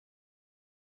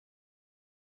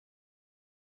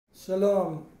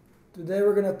Shalom. Today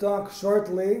we're going to talk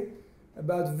shortly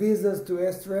about visas to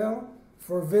Israel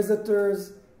for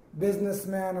visitors,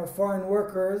 businessmen, or foreign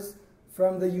workers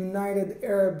from the United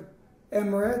Arab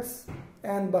Emirates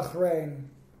and Bahrain.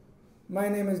 My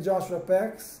name is Joshua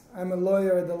Pex. I'm a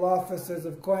lawyer at the law offices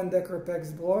of Cohen Decker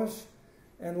Pex Brosh,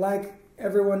 and like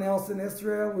everyone else in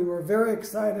Israel, we were very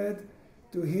excited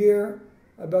to hear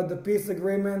about the peace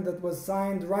agreement that was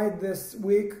signed right this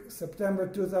week, September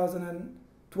 2020,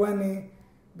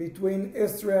 between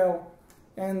Israel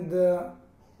and the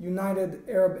United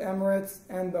Arab Emirates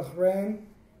and Bahrain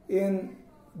in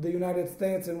the United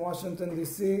States in Washington,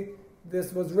 D.C.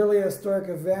 This was really a historic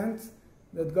event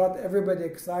that got everybody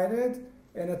excited,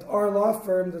 and at our law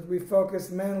firm that we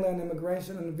focus mainly on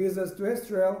immigration and visas to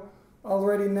Israel,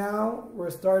 already now we're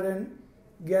starting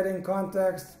getting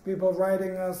contacts, people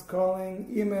writing us,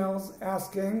 calling, emails,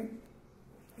 asking,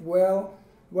 well,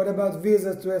 what about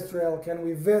visas to Israel? Can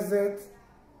we visit?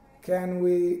 Can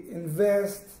we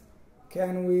invest?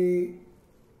 Can we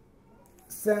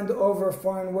send over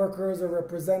foreign workers or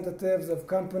representatives of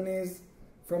companies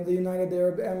from the United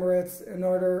Arab Emirates in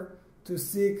order to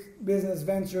seek business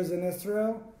ventures in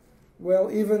Israel? Well,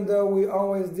 even though we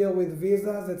always deal with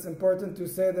visas, it's important to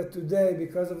say that today,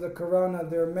 because of the corona,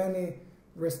 there are many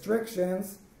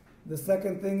restrictions. The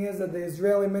second thing is that the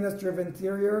Israeli Ministry of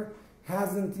Interior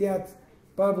hasn't yet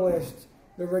published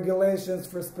the regulations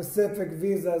for specific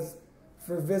visas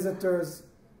for visitors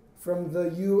from the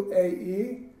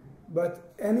UAE.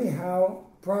 But anyhow,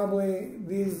 probably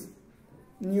these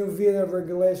new visa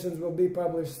regulations will be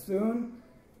published soon.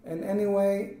 And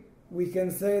anyway, we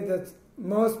can say that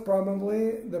most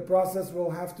probably the process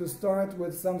will have to start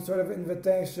with some sort of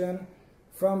invitation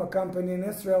from a company in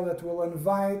Israel that will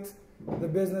invite the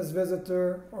business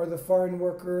visitor or the foreign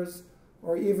workers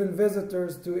or even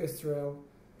visitors to Israel.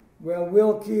 Well,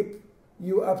 we'll keep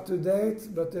you up to date,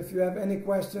 but if you have any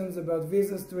questions about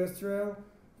visas to Israel,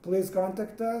 please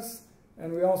contact us.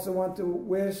 And we also want to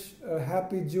wish a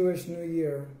happy Jewish New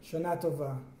Year. Shana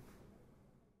Tova.